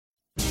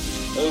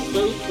a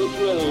fate which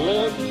will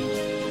live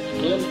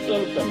in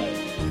infamy.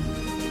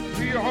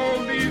 We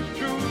hold these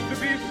truths to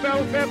be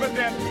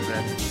self-evident.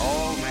 That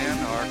all men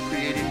are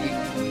created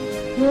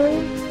equal.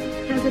 War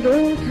has at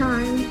all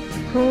times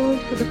called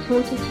for the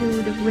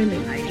fortitude of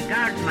women. I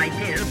regard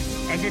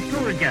myself as a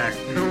soldier,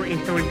 though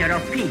a soldier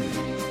of peace.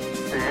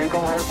 The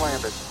Eagle has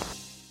landed.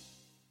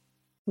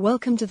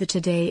 Welcome to the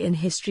Today in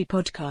History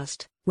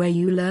podcast, where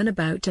you learn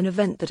about an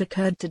event that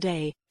occurred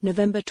today,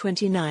 November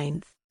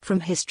 29th, from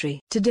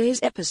history. Today's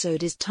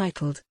episode is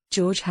titled,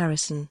 George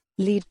Harrison,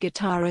 lead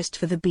guitarist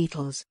for the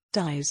Beatles,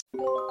 dies.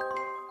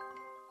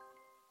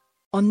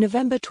 On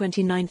November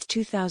 29,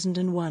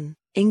 2001,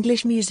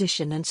 English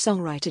musician and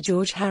songwriter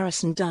George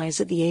Harrison dies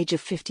at the age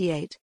of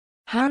 58.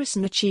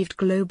 Harrison achieved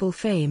global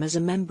fame as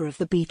a member of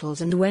the Beatles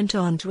and went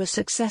on to a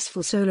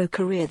successful solo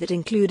career that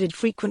included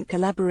frequent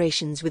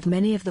collaborations with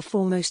many of the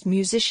foremost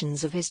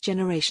musicians of his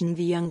generation.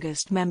 The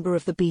youngest member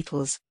of the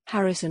Beatles,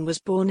 Harrison was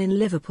born in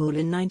Liverpool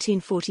in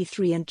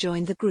 1943 and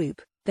joined the group,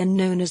 then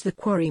known as the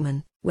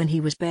Quarrymen, when he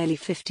was barely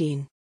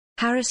 15.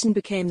 Harrison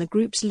became the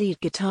group's lead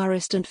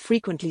guitarist and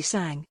frequently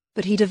sang,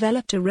 but he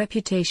developed a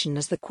reputation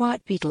as the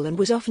quiet Beatle and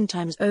was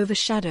oftentimes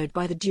overshadowed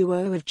by the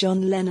duo of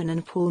John Lennon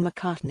and Paul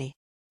McCartney.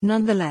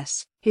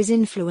 Nonetheless, his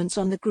influence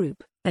on the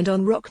group, and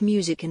on rock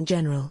music in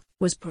general,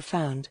 was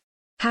profound.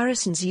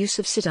 Harrison's use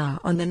of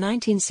sitar on the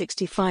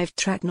 1965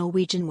 track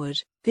Norwegian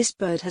Wood, This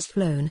Bird Has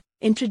Flown,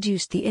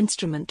 introduced the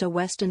instrument to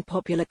Western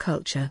popular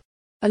culture.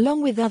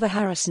 Along with other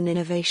Harrison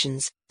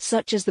innovations,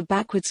 such as the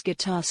backwards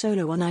guitar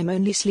solo on I'm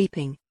Only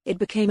Sleeping, it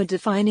became a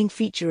defining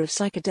feature of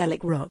psychedelic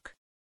rock.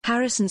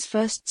 Harrison's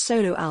first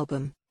solo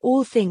album,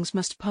 All Things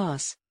Must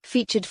Pass,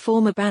 featured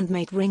former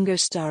bandmate Ringo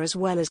Starr as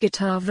well as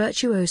guitar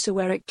virtuoso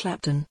Eric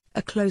Clapton,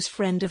 a close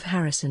friend of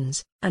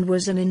Harrison's, and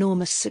was an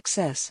enormous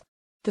success.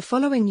 The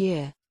following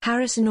year,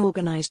 Harrison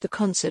organized the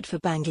Concert for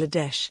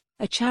Bangladesh,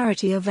 a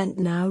charity event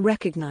now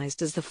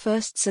recognized as the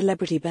first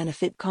celebrity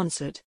benefit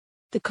concert.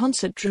 The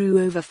concert drew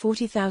over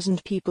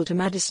 40,000 people to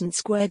Madison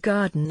Square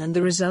Garden and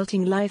the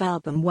resulting live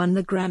album won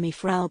the Grammy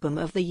for Album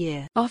of the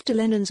Year. After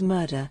Lennon's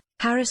murder,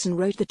 Harrison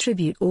wrote the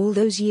tribute all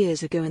those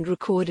years ago and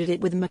recorded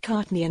it with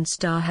McCartney and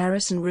Starr.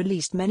 Harrison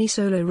released many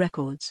solo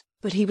records,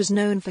 but he was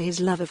known for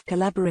his love of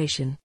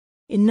collaboration.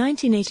 In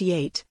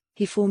 1988,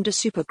 he formed a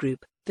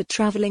supergroup, the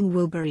Traveling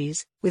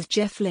Wilburys, with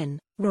Jeff Lynne,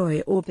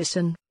 Roy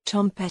Orbison,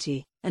 Tom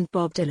Petty, and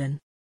Bob Dylan.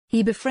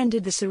 He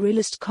befriended the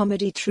surrealist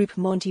comedy troupe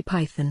Monty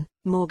Python,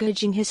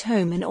 mortgaging his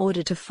home in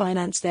order to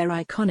finance their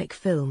iconic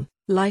film,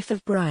 Life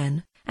of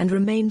Brian, and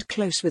remained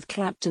close with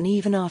Clapton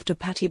even after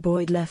Pattie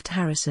Boyd left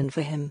Harrison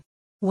for him.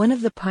 One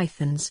of the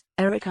Pythons,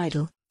 Eric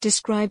Idle,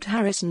 described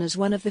Harrison as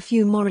one of the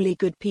few morally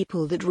good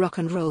people that rock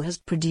and roll has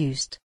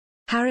produced.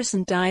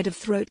 Harrison died of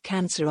throat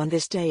cancer on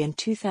this day in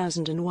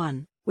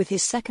 2001, with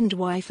his second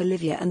wife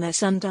Olivia and their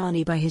son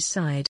Danny by his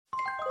side.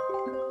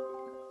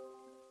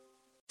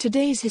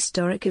 Today's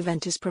historic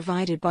event is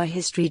provided by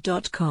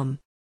History.com.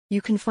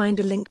 You can find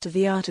a link to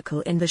the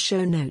article in the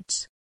show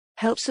notes.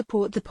 Help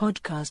support the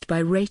podcast by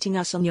rating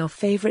us on your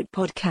favorite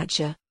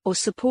podcatcher, or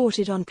support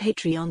it on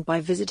Patreon by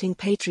visiting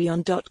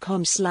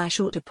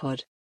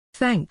patreon.com/autopod.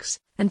 Thanks,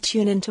 and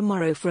tune in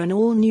tomorrow for an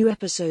all-new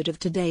episode of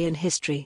Today in History.